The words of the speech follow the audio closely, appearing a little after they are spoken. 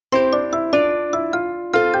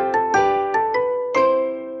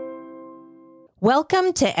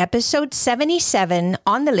Welcome to episode 77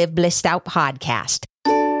 on the Live Blissed Out podcast.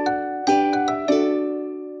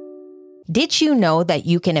 Did you know that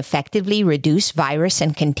you can effectively reduce virus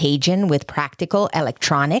and contagion with practical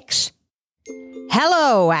electronics?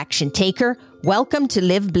 Hello, action taker. Welcome to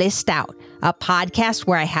Live Blissed Out, a podcast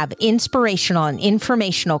where I have inspirational and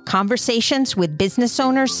informational conversations with business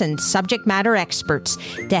owners and subject matter experts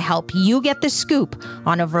to help you get the scoop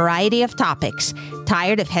on a variety of topics.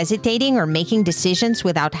 Tired of hesitating or making decisions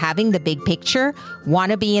without having the big picture?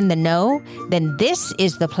 Want to be in the know? Then this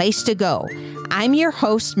is the place to go. I'm your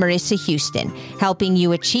host, Marissa Houston, helping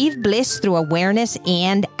you achieve bliss through awareness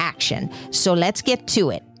and action. So let's get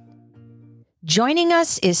to it. Joining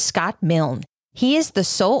us is Scott Milne. He is the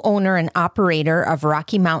sole owner and operator of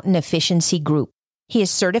Rocky Mountain Efficiency Group. He is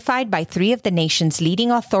certified by 3 of the nation's leading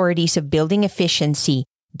authorities of building efficiency,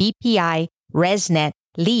 BPI, ResNet,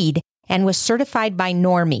 LEED, and was certified by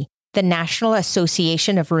NORMI, the National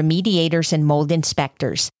Association of Remediators and Mold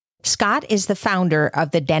Inspectors. Scott is the founder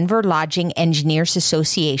of the Denver Lodging Engineers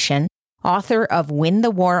Association, author of Win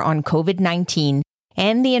the War on COVID-19,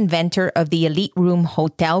 and the inventor of the Elite Room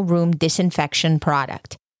hotel room disinfection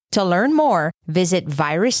product. To learn more, visit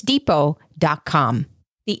virusdepot.com.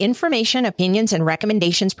 The information, opinions, and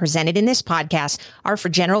recommendations presented in this podcast are for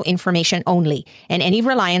general information only, and any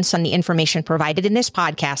reliance on the information provided in this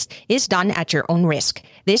podcast is done at your own risk.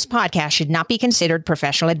 This podcast should not be considered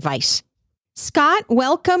professional advice. Scott,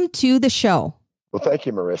 welcome to the show. Well, thank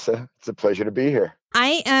you, Marissa. It's a pleasure to be here.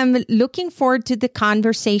 I am looking forward to the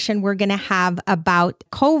conversation we're going to have about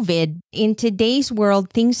COVID. In today's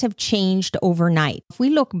world, things have changed overnight. If we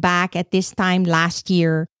look back at this time last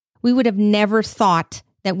year, we would have never thought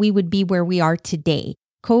that we would be where we are today.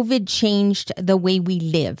 COVID changed the way we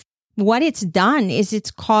live. What it's done is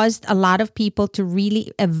it's caused a lot of people to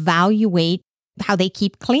really evaluate how they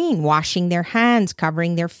keep clean, washing their hands,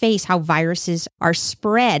 covering their face, how viruses are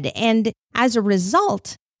spread. And as a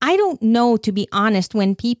result, I don't know, to be honest,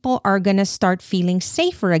 when people are going to start feeling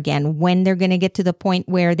safer again, when they're going to get to the point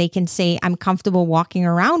where they can say, I'm comfortable walking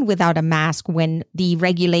around without a mask when the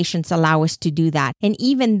regulations allow us to do that. And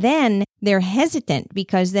even then, they're hesitant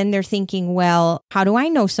because then they're thinking, well, how do I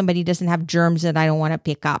know somebody doesn't have germs that I don't want to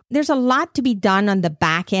pick up? There's a lot to be done on the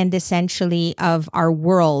back end, essentially, of our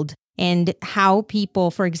world and how people,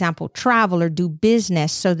 for example, travel or do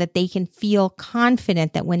business so that they can feel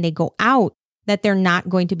confident that when they go out, that they're not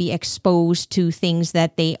going to be exposed to things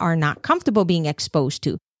that they are not comfortable being exposed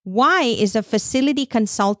to. Why is a facility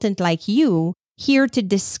consultant like you here to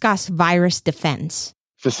discuss virus defense?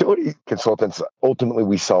 Facility consultants, ultimately,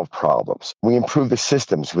 we solve problems. We improve the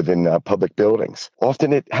systems within public buildings.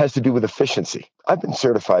 Often it has to do with efficiency. I've been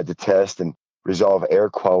certified to test and resolve air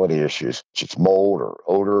quality issues, such as mold or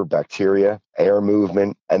odor, bacteria, air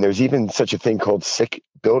movement, and there's even such a thing called sick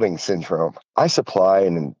building syndrome. I supply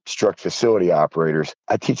and instruct facility operators.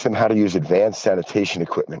 I teach them how to use advanced sanitation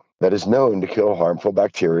equipment that is known to kill harmful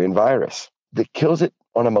bacteria and virus, that kills it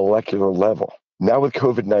on a molecular level. Now with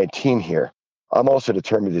COVID-19 here, I'm also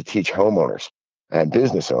determined to teach homeowners and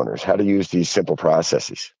business owners how to use these simple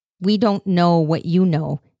processes. We don't know what you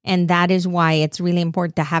know. And that is why it's really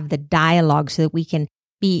important to have the dialogue so that we can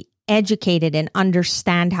be educated and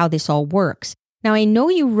understand how this all works. Now, I know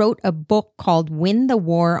you wrote a book called Win the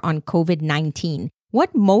War on COVID-19.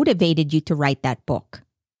 What motivated you to write that book?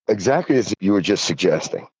 Exactly as you were just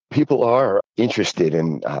suggesting. People are interested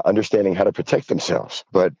in understanding how to protect themselves,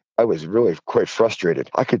 but I was really quite frustrated.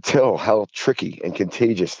 I could tell how tricky and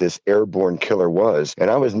contagious this airborne killer was, and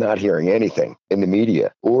I was not hearing anything in the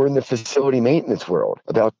media or in the facility maintenance world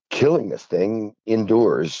about killing this thing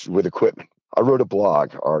indoors with equipment. I wrote a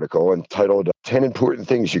blog article entitled 10 Important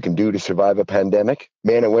Things You Can Do to Survive a Pandemic.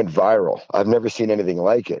 Man, it went viral. I've never seen anything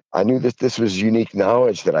like it. I knew that this was unique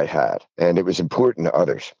knowledge that I had, and it was important to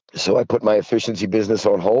others. So I put my efficiency business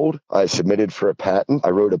on hold. I submitted for a patent. I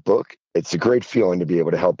wrote a book. It's a great feeling to be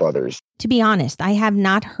able to help others. To be honest, I have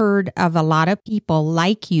not heard of a lot of people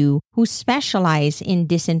like you who specialize in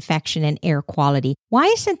disinfection and air quality. Why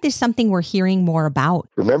isn't this something we're hearing more about?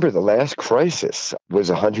 Remember, the last crisis was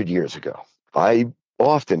 100 years ago. I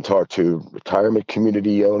often talk to retirement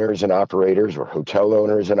community owners and operators or hotel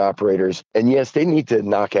owners and operators. And yes, they need to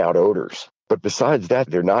knock out odors. But besides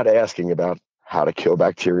that, they're not asking about how to kill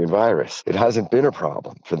bacteria and virus. It hasn't been a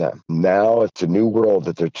problem for them. Now it's a new world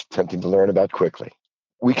that they're attempting to learn about quickly.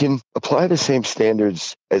 We can apply the same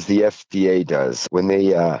standards as the FDA does when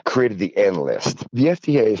they created the N list. The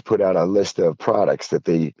FDA has put out a list of products that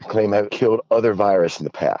they claim have killed other viruses in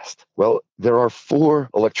the past. Well, there are 4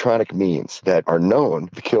 electronic means that are known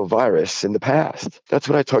to kill virus in the past. That's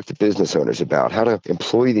what I talk to business owners about, how to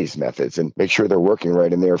employ these methods and make sure they're working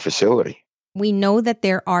right in their facility. We know that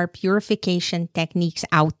there are purification techniques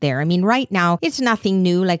out there. I mean, right now, it's nothing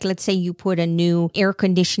new. Like, let's say you put a new air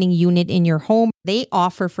conditioning unit in your home. They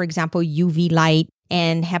offer, for example, UV light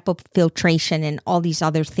and HEPA filtration and all these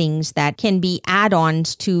other things that can be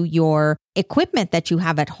add-ons to your equipment that you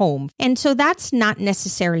have at home. And so that's not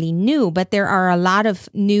necessarily new, but there are a lot of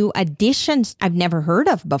new additions I've never heard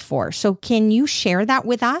of before. So can you share that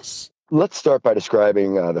with us? Let's start by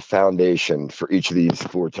describing the foundation for each of these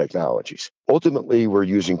 4 technologies. Ultimately, we're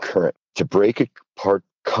using current to break apart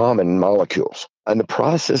common molecules. And the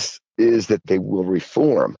process is that they will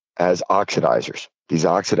reform as oxidizers. These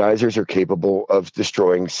oxidizers are capable of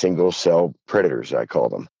destroying single-cell predators, I call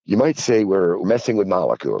them. You might say we're messing with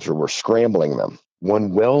molecules or we're scrambling them.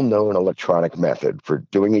 One well-known electronic method for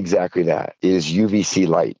doing exactly that is UVC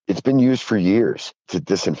light. It's been used for years to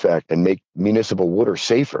disinfect and make municipal water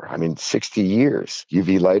safer. 60 years.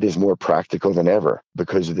 UV light is more practical than ever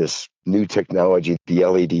because of this new technology, the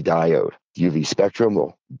LED diode. The UV spectrum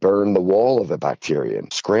will burn the wall of the bacteria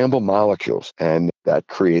and scramble molecules, and that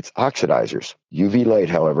creates oxidizers. UV light,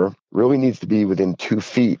 however, really needs to be within 2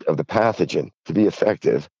 feet of the pathogen to be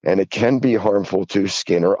effective, and it can be harmful to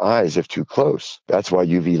skin or eyes if too close. That's why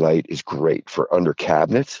UV light is great for under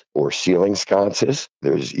cabinets or ceiling sconces.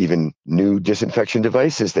 There's even new disinfection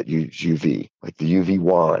devices that use UV, like the UV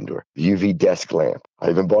wand or the UV desk lamp. I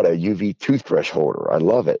even bought a UV toothbrush holder. I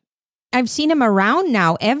love it. I've seen them around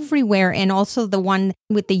now everywhere, and also the one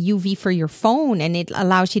with the UV for your phone, and it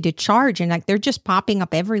allows you to charge, and they're just popping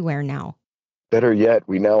up everywhere now. Better yet,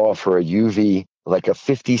 we now offer a UV, like a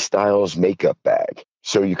 50 styles makeup bag.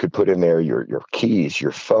 So you could put in there your keys,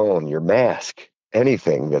 your phone, your mask,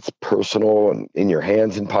 anything that's personal and in your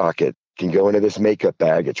hands and pocket can go into this makeup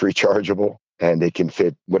bag. It's rechargeable, and it can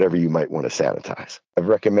fit whatever you might want to sanitize. I've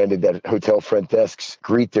recommended that hotel front desks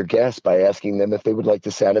greet their guests by asking them if they would like to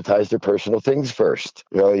sanitize their personal things first.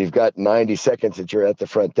 You've got 90 seconds that you're at the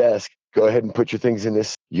front desk. Go ahead and put your things in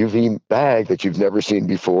this UV bag that you've never seen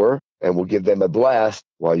before, and we'll give them a blast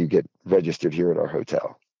while you get registered here at our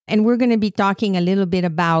hotel. And we're going to be talking a little bit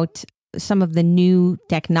about some of the new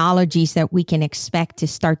technologies that we can expect to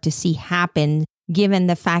start to see happen, given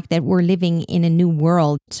the fact that we're living in a new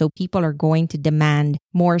world. So people are going to demand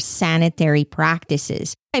more sanitary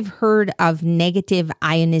practices. I've heard of negative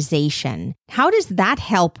ionization. How does that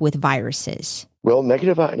help with viruses? Well,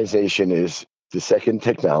 negative ionization is the second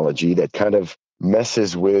technology that kind of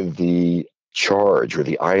messes with the charge or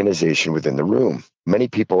the ionization within the room. Many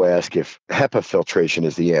people ask if HEPA filtration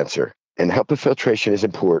is the answer. And HEPA filtration is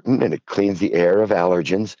important, and it cleans the air of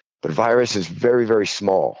allergens. But virus is very, very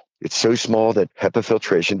small. It's so small that HEPA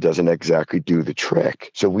filtration doesn't exactly do the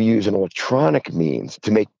trick. So we use an electronic means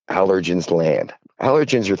to make allergens land.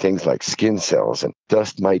 Allergens are things like skin cells and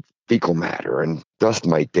dust mite fecal matter and dust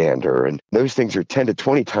mite dander. And those things are 10 to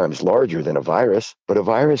 20 times larger than a virus. But a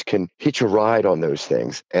virus can hitch a ride on those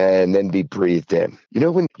things and then be breathed in.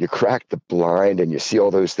 When you crack the blind and you see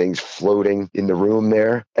all those things floating in the room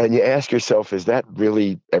there, and you ask yourself, is that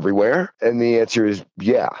really everywhere? And the answer is,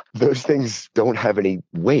 yeah. Those things don't have any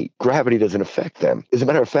weight. Gravity doesn't affect them. As a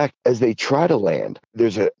matter of fact, as they try to land,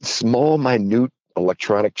 there's a small, minute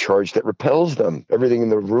electronic charge that repels them. Everything in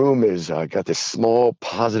the room is got this small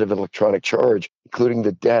positive electronic charge, including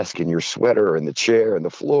the desk and your sweater and the chair and the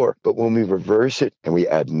floor. But when we reverse it and we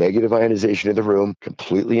add negative ionization to the room,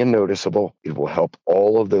 completely unnoticeable, it will help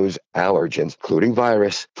all of those allergens, including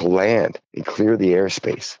virus, to land and clear the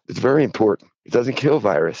airspace. It's very important. It doesn't kill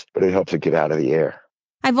virus, but it helps it get out of the air.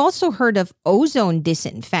 I've also heard of ozone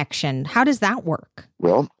disinfection. How does that work?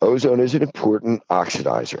 Well, ozone is an important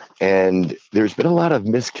oxidizer, and there's been a lot of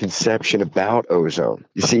misconception about ozone.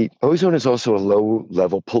 You see, ozone is also a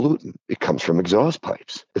low-level pollutant. It comes from exhaust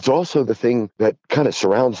pipes. It's also the thing that kind of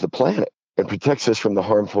surrounds the planet and protects us from the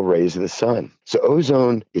harmful rays of the sun. So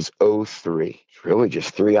ozone is O3. It's really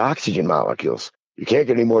just 3 oxygen molecules. You can't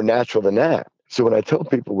get any more natural than that. So when I tell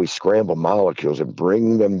people we scramble molecules and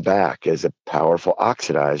bring them back as a powerful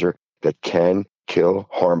oxidizer that can kill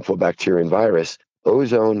harmful bacteria and virus,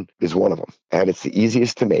 ozone is one of them. And it's the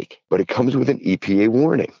easiest to make, but it comes with an EPA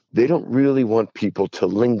warning. They don't really want people to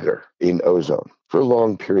linger in ozone for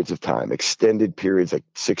long periods of time, extended periods like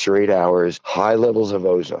 6 or 8 hours, high levels of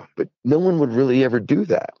ozone. But no one would really ever do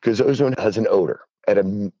that because ozone has an odor. At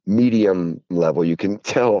a medium level, you can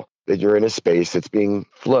tell that you're in a space that's being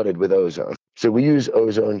flooded with ozone. So we use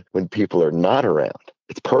ozone when people are not around.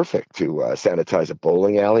 It's perfect to sanitize a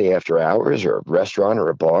bowling alley after hours, or a restaurant or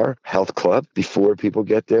a bar, health club, before people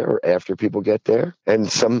get there or after people get there. And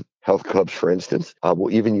some health clubs, for instance,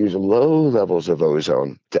 will even use low levels of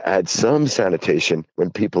ozone to add some sanitation when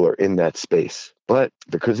people are in that space. But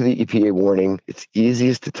because of the EPA warning, it's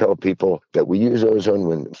easiest to tell people that we use ozone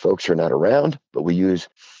when folks are not around, but we use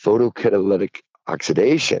photocatalytic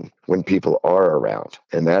oxidation when people are around.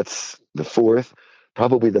 And that's the fourth,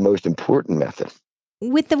 probably the most important method.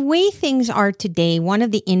 With the way things are today, one of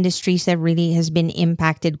the industries that really has been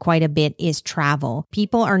impacted quite a bit is travel.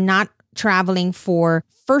 People are not traveling for,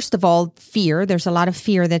 first of all, fear. There's a lot of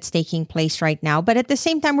fear that's taking place right now. But at the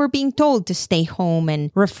same time, we're being told to stay home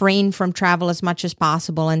and refrain from travel as much as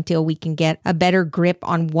possible until we can get a better grip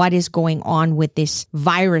on what is going on with this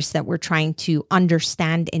virus that we're trying to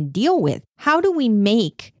understand and deal with. How do we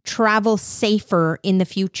make travel safer in the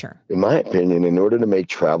future? In my opinion, in order to make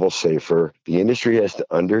travel safer, the industry has to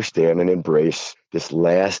understand and embrace this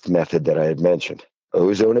last method that I had mentioned.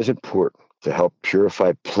 Ozone is important to help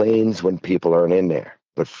purify planes when people aren't in there.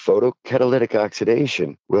 But photocatalytic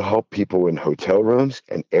oxidation will help people in hotel rooms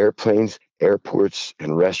and airplanes, airports,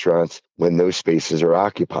 and restaurants when those spaces are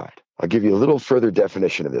occupied. I'll give you a little further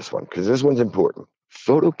definition of this one, because this one's important.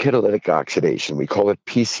 Photocatalytic oxidation, we call it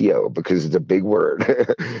PCO because it's a big word.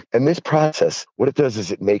 And this process, what it does is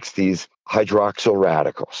it makes these hydroxyl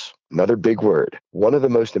radicals. Another big word. One of the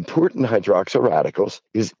most important hydroxyl radicals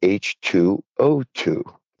is H2O2.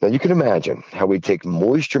 Now, you can imagine how we take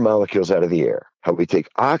moisture molecules out of the air, how we take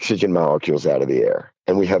oxygen molecules out of the air,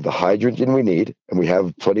 and we have the hydrogen we need, and we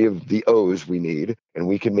have plenty of the O's we need, and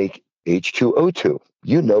we can make H2O2.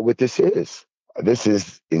 You know what this is. This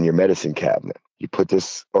is in your medicine cabinet. You put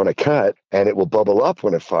this on a cut, and it will bubble up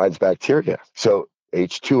when it finds bacteria. So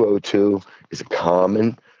H2O2 is a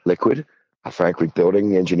common liquid. Frankly,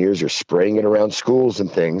 building engineers are spraying it around schools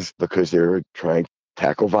and things because they're trying to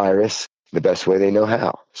tackle virus the best way they know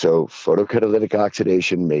how. So photocatalytic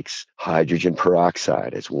oxidation makes hydrogen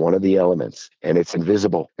peroxide. It's one of the elements, and it's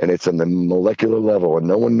invisible, and it's on the molecular level, and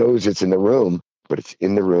no one knows it's in the room, but it's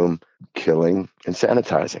in the room killing and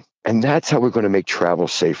sanitizing. And that's how we're going to make travel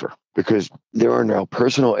safer, because there are now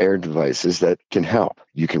personal air devices that can help.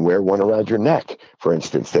 You can wear one around your neck, for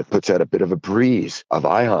instance, that puts out a bit of a breeze of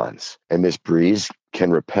ions, and this breeze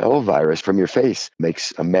can repel virus from your face,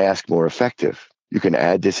 makes a mask more effective. You can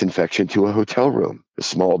add disinfection to a hotel room. A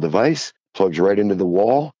small device plugs right into the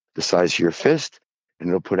wall, the size of your fist, and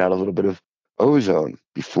it'll put out a little bit of ozone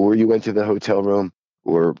before you enter the hotel room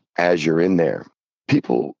or as you're in there.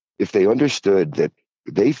 People, if they understood that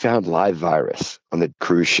they found live virus on the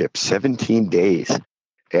cruise ship 17 days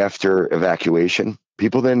after evacuation,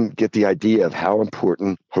 people then get the idea of how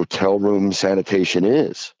important hotel room sanitation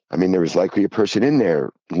is. I mean, there was likely a person in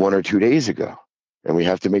there 1 or 2 days ago, and we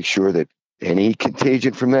have to make sure that any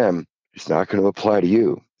contagion from them is not going to apply to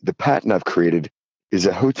you. The patent I've created is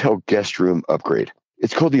a hotel guest room upgrade.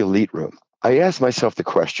 It's called the Elite Room. I asked myself the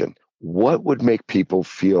question, what would make people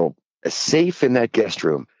feel as safe in that guest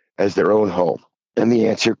room as their own home? And the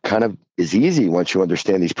answer kind of is easy once you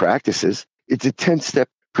understand these practices. It's a 10-step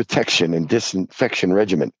protection and disinfection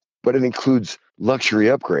regimen, but it includes luxury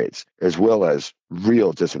upgrades as well as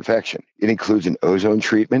real disinfection. It includes an ozone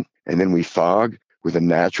treatment, and then we fog with a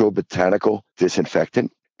natural botanical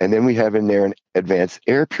disinfectant. And then we have in there an advanced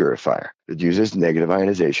air purifier that uses negative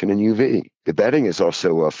ionization and UV. The bedding is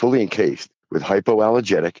also fully encased with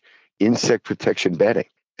hypoallergenic insect protection bedding.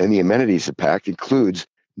 And the amenities of pack includes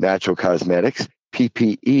natural cosmetics,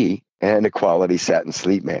 PPE, and a quality satin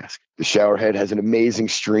sleep mask. The shower head has an amazing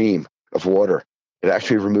stream of water. It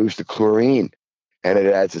actually removes the chlorine, and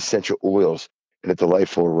it adds essential oils and a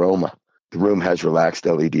delightful aroma. The room has relaxed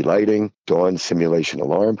LED lighting, dawn simulation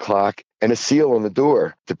alarm clock, and a seal on the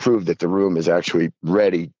door to prove that the room is actually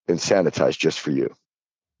ready and sanitized just for you.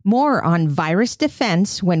 More on virus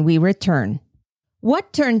defense when we return.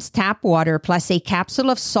 What turns tap water plus a capsule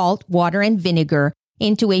of salt, water, and vinegar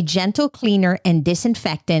into a gentle cleaner and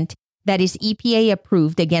disinfectant that is EPA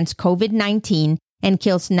approved against COVID-19 and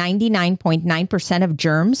kills 99.9% of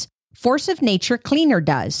germs? Force of Nature Cleaner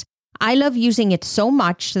does. I love using it so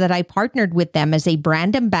much that I partnered with them as a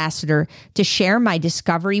brand ambassador to share my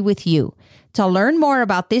discovery with you. To learn more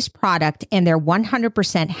about this product and their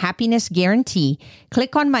 100% happiness guarantee,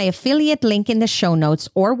 click on my affiliate link in the show notes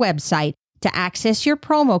or website to access your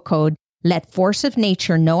promo code. Let Force of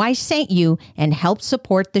Nature know I sent you and help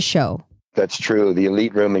support the show. That's true. The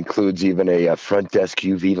Elite Room includes even a front desk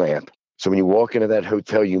UV lamp. So when you walk into that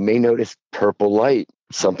hotel, you may notice purple light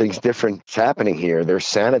something's different. It's happening here. They're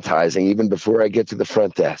sanitizing even before I get to the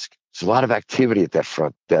front desk. There's a lot of activity at that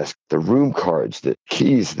front desk. The room cards, the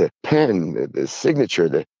keys, the pen, the signature,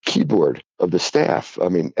 the keyboard of the staff. I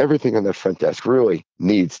mean, everything on that front desk really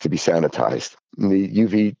needs to be sanitized. And the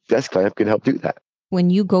UV desk lamp can help do that. When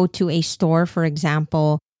you go to a store, for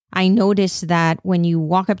example, I notice that when you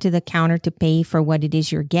walk up to the counter to pay for what it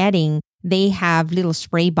is you're getting, they have little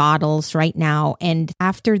spray bottles right now. And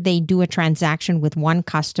after they do a transaction with one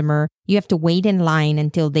customer, you have to wait in line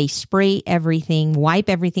until they spray everything, wipe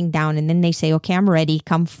everything down, and then they say, okay, I'm ready,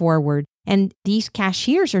 come forward. And these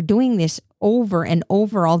cashiers are doing this over and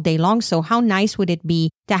over all day long. So how nice would it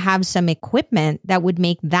be to have some equipment that would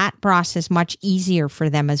make that process much easier for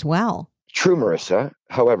them as well? True, Marissa.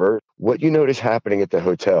 However, what you notice happening at the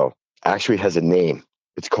hotel actually has a name.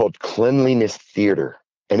 It's called cleanliness theater.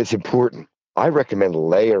 And it's important. I recommend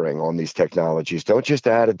layering on these technologies. Don't just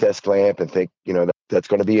add a desk lamp and think, that's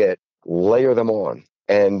going to be it. Layer them on.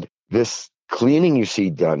 And this cleaning you see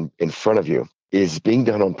done in front of you is being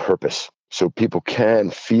done on purpose. So people can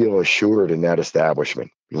feel assured in that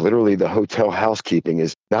establishment. Literally, the hotel housekeeping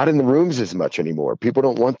is not in the rooms as much anymore. People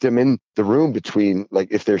don't want them in the room between, like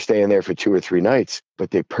if they're staying there for 2 or 3 nights,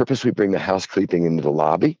 but they purposely bring the housekeeping into the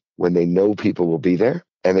lobby when they know people will be there.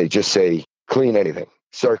 And they just say, clean anything.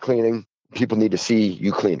 Start cleaning. People need to see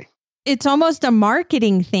you cleaning. It's almost a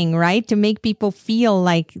marketing thing, right? To make people feel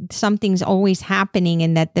like something's always happening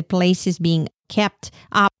and that the place is being kept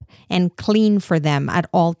up and clean for them at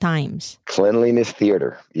all times. Cleanliness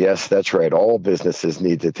theater. Yes, that's right. All businesses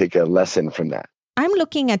need to take a lesson from that. I'm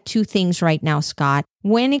looking at 2 things right now, Scott,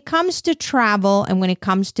 when it comes to travel and when it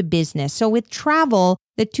comes to business. So with travel,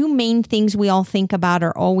 the 2 main things we all think about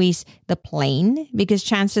are always the plane, because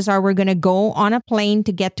chances are we're going to go on a plane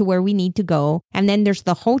to get to where we need to go. And then there's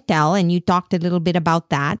the hotel, and you talked a little bit about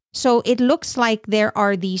that. So it looks like there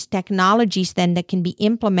are these technologies then that can be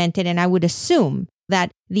implemented, and I would assume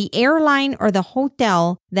that the airline or the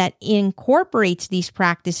hotel that incorporates these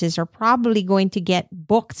practices are probably going to get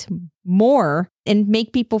booked more and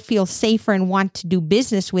make people feel safer and want to do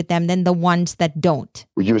business with them than the ones that don't.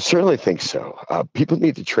 Well, you would certainly think so. People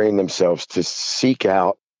need to train themselves to seek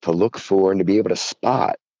out, to look for, and to be able to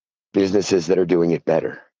spot businesses that are doing it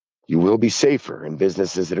better. You will be safer in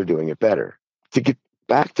businesses that are doing it better. To get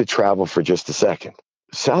back to travel for just a second,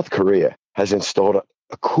 South Korea has installed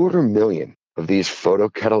 250,000 of these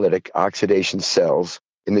photocatalytic oxidation cells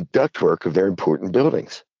in the ductwork of their important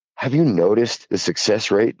buildings. Have you noticed the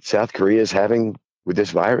success rate South Korea is having with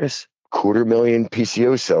this virus? 250,000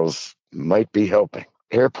 PCO cells might be helping.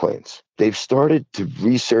 Airplanes. They've started to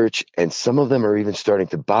research, and some of them are even starting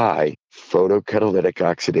to buy photocatalytic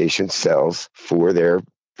oxidation cells for their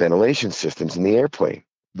ventilation systems in the airplane.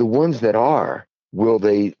 The ones that are, will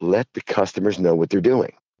they let the customers know what they're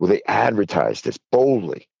doing? Will they advertise this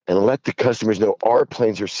boldly and let the customers know our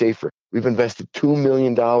planes are safer? We've invested $2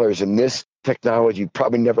 million in this technology you've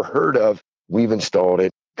probably never heard of. We've installed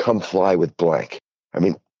it. Come fly with blank. I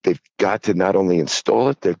mean, they've got to not only install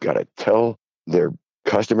it, they've got to tell their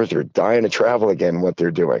customers that are dying to travel again what they're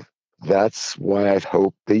doing. That's why I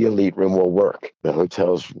hope the Elite Room will work. The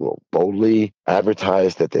hotels will boldly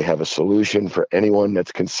advertise that they have a solution for anyone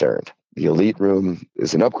that's concerned. The Elite Room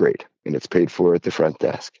is an upgrade, and it's paid for at the front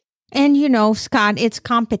desk. And Scott, it's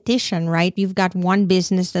competition, right? You've got one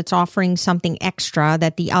business that's offering something extra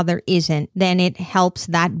that the other isn't. Then it helps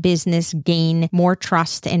that business gain more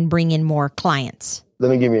trust and bring in more clients. Let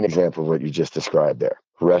me give you an example of what you just described there.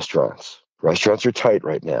 Restaurants. Restaurants are tight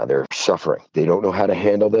right now. They're suffering. They don't know how to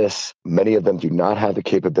handle this. Many of them do not have the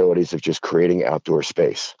capabilities of just creating outdoor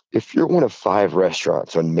space. If you're one of 5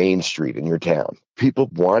 restaurants on Main Street in your town, people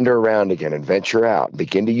wander around again and venture out and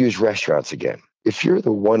begin to use restaurants again. If you're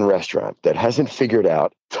the one restaurant that hasn't figured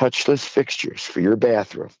out touchless fixtures for your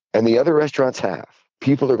bathroom, and the other restaurants have,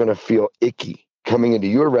 people are going to feel icky coming into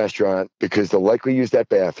your restaurant because they'll likely use that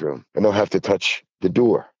bathroom and they'll have to touch the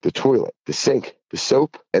door, the toilet, the sink, the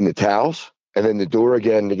soap, and the towels, and then the door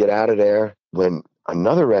again to get out of there. When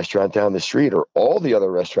another restaurant down the street, or all the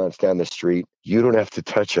other restaurants down the street, you don't have to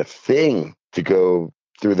touch a thing to go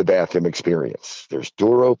through the bathroom experience. There's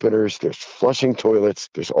door openers, there's flushing toilets,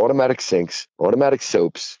 there's automatic sinks, automatic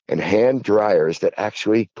soaps, and hand dryers that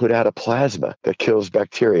actually put out a plasma that kills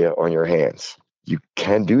bacteria on your hands. You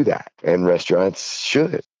can do that, and restaurants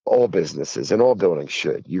should. All businesses and all buildings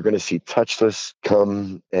should. You're going to see touchless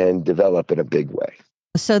come and develop in a big way.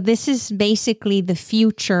 So this is basically the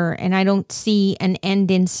future, and I don't see an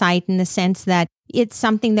end in sight in the sense that it's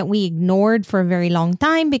something that we ignored for a very long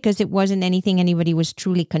time because it wasn't anything anybody was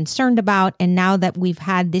truly concerned about. And now that we've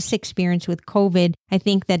had this experience with COVID, I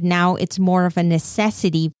think that now it's more of a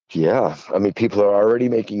necessity. Yeah. I mean, people are already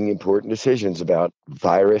making important decisions about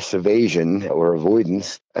virus evasion or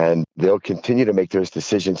avoidance, and they'll continue to make those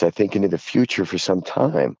decisions, I think, into the future for some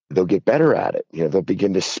time. They'll get better at it. They'll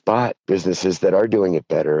begin to spot businesses that are doing it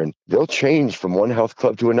better, and they'll change from one health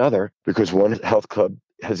club to another because one health club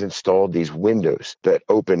has installed these windows that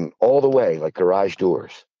open all the way like garage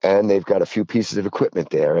doors. And they've got a few pieces of equipment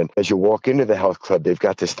there. And as you walk into the health club, they've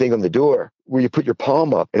got this thing on the door where you put your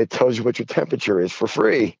palm up and it tells you what your temperature is for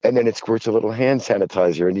free. And then it squirts a little hand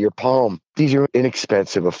sanitizer into your palm. These are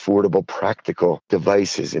inexpensive, affordable, practical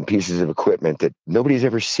devices and pieces of equipment that nobody's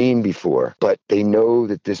ever seen before. But they know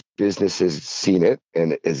that this business has seen it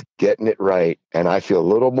and is getting it right. And I feel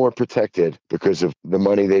a little more protected because of the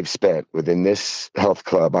money they've spent within this health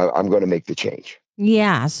club. I'm going to make the change.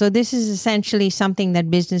 Yeah. So this is essentially something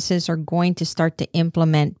that businesses are going to start to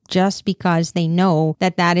implement just because they know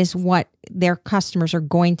that that is what their customers are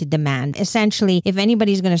going to demand. Essentially, if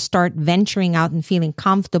anybody's going to start venturing out and feeling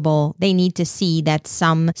comfortable, they need to see that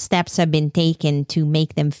some steps have been taken to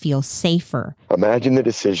make them feel safer. Imagine the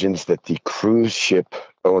decisions that the cruise ship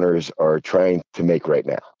owners are trying to make right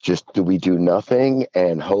now. Just, do we do nothing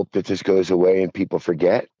and hope that this goes away and people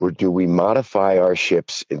forget? Or do we modify our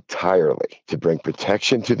ships entirely to bring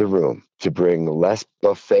protection to the room, to bring less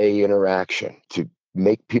buffet interaction, to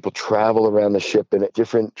make people travel around the ship in a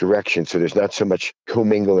different direction so there's not so much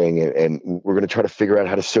commingling, and we're going to try to figure out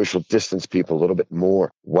how to social distance people a little bit more.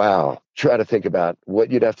 Wow. Try to think about what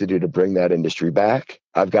you'd have to do to bring that industry back.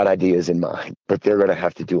 I've got ideas in mind, but they're going to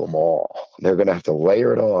have to do them all. They're going to have to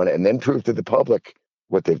layer it on and then prove to the public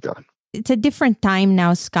what they've done. It's a different time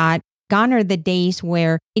now, Scott. Gone are the days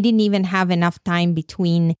where they didn't even have enough time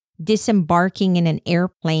between disembarking in an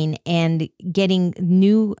airplane and getting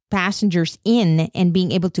new passengers in and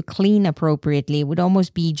being able to clean appropriately. It would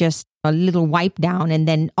almost be just a little wipe down and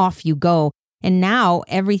then off you go. And now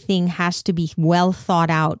everything has to be well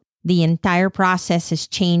thought out. The entire process has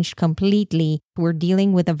changed completely. We're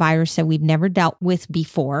dealing with a virus that we've never dealt with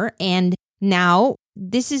before. And now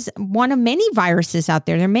this is one of many viruses out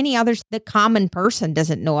there. There are many others the common person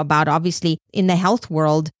doesn't know about. Obviously, in the health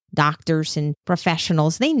world, doctors and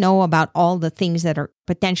professionals, they know about all the things that are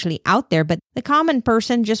potentially out there, but the common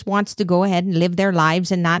person just wants to go ahead and live their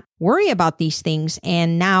lives and not worry about these things.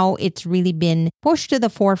 And now it's really been pushed to the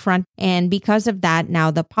forefront. And because of that,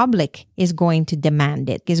 now the public is going to demand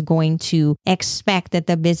it, is going to expect that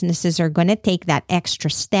the businesses are going to take that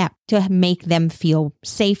extra step to make them feel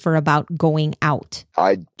safer about going out.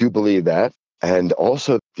 I do believe that. And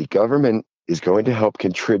also the government is going to help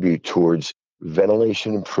contribute towards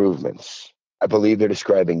ventilation improvements. I believe they're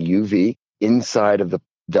describing UV inside of the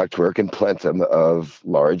ductwork and plenum of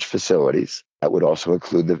large facilities. That would also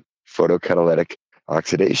include the photocatalytic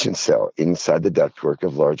oxidation cell inside the ductwork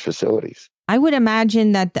of large facilities. I would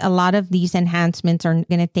imagine that a lot of these enhancements are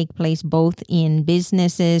going to take place both in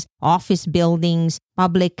businesses, office buildings,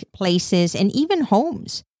 public places, and even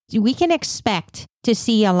homes. We can expect to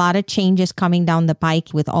see a lot of changes coming down the pike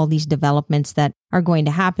with all these developments that are going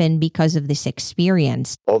to happen because of this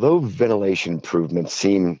experience. Although ventilation improvements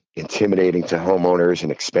seem intimidating to homeowners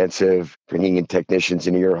and expensive, bringing in technicians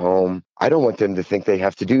into your home, I don't want them to think they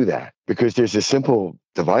have to do that, because there's a simple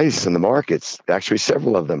device in the markets, actually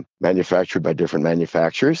several of them manufactured by different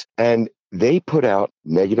manufacturers, and they put out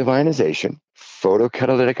negative ionization,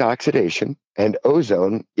 photocatalytic oxidation, and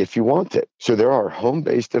ozone if you want it. So there are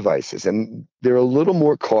home-based devices, and they're a little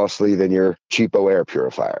more costly than your cheapo air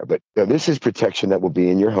purifier. But this is protection that will be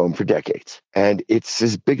in your home for decades. And it's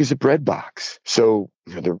as big as a bread box. So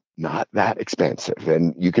they're not that expensive.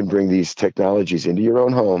 And you can bring these technologies into your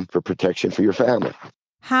own home for protection for your family.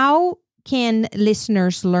 How can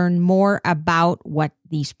listeners learn more about what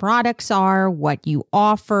these products are, what you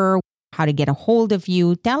offer, how to get a hold of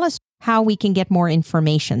you? Tell us how we can get more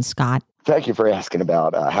information, Scott. Thank you for asking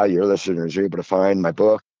about how your listeners are able to find my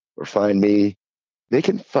book or find me. They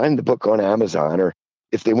can find the book on Amazon, or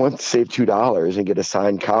if they want to save $2 and get a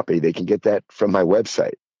signed copy, they can get that from my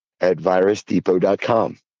website at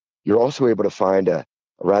virusdepot.com. You're also able to find a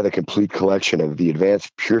rather complete collection of the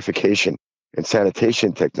advanced purification and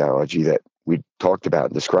sanitation technology that we talked about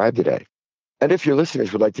and described today. And if your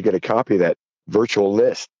listeners would like to get a copy of that virtual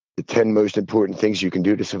list, the 10 most important things you can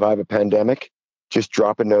do to survive a pandemic, just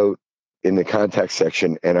drop a note in the contact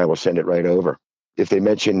section and I will send it right over. If they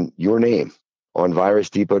mention your name on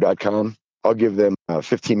virusdepot.com, I'll give them a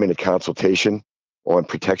 15-minute consultation on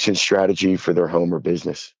protection strategy for their home or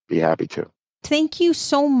business. Be happy to. Thank you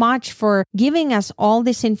so much for giving us all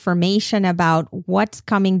this information about what's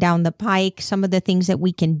coming down the pike, some of the things that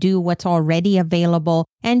we can do, what's already available,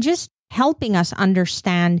 and just helping us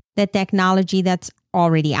understand the technology that's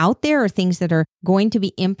already out there or things that are going to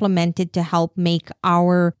be implemented to help make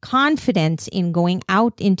our confidence in going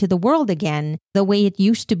out into the world again the way it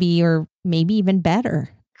used to be, or maybe even better.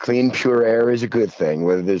 Clean, pure air is a good thing,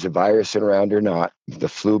 whether there's a virus around or not. The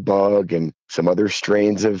flu bug and some other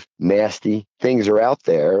strains of nasty things are out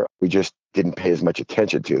there. We just didn't pay as much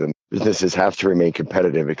attention to them. Businesses have to remain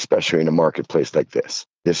competitive, especially in a marketplace like this.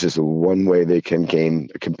 This is the one way they can gain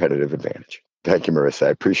a competitive advantage. Thank you, Marissa. I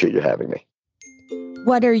appreciate you having me.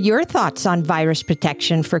 What are your thoughts on virus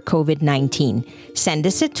protection for COVID-19? Send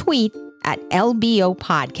us a tweet at LBO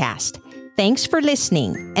Podcast. Thanks for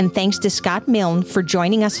listening, and thanks to Scott Milne for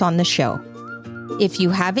joining us on the show. If you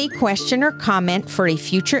have a question or comment for a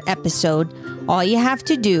future episode, all you have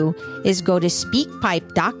to do is go to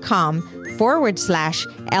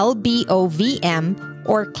speakpipe.com/LBOVM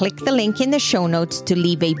or click the link in the show notes to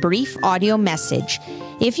leave a brief audio message.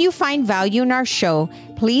 If you find value in our show,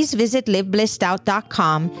 please visit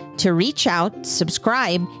liveblissedout.com to reach out,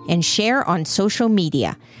 subscribe, and share on social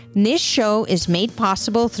media. This show is made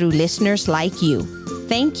possible through listeners like you.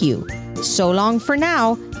 Thank you. So long for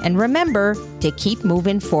now, and remember to keep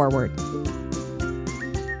moving forward.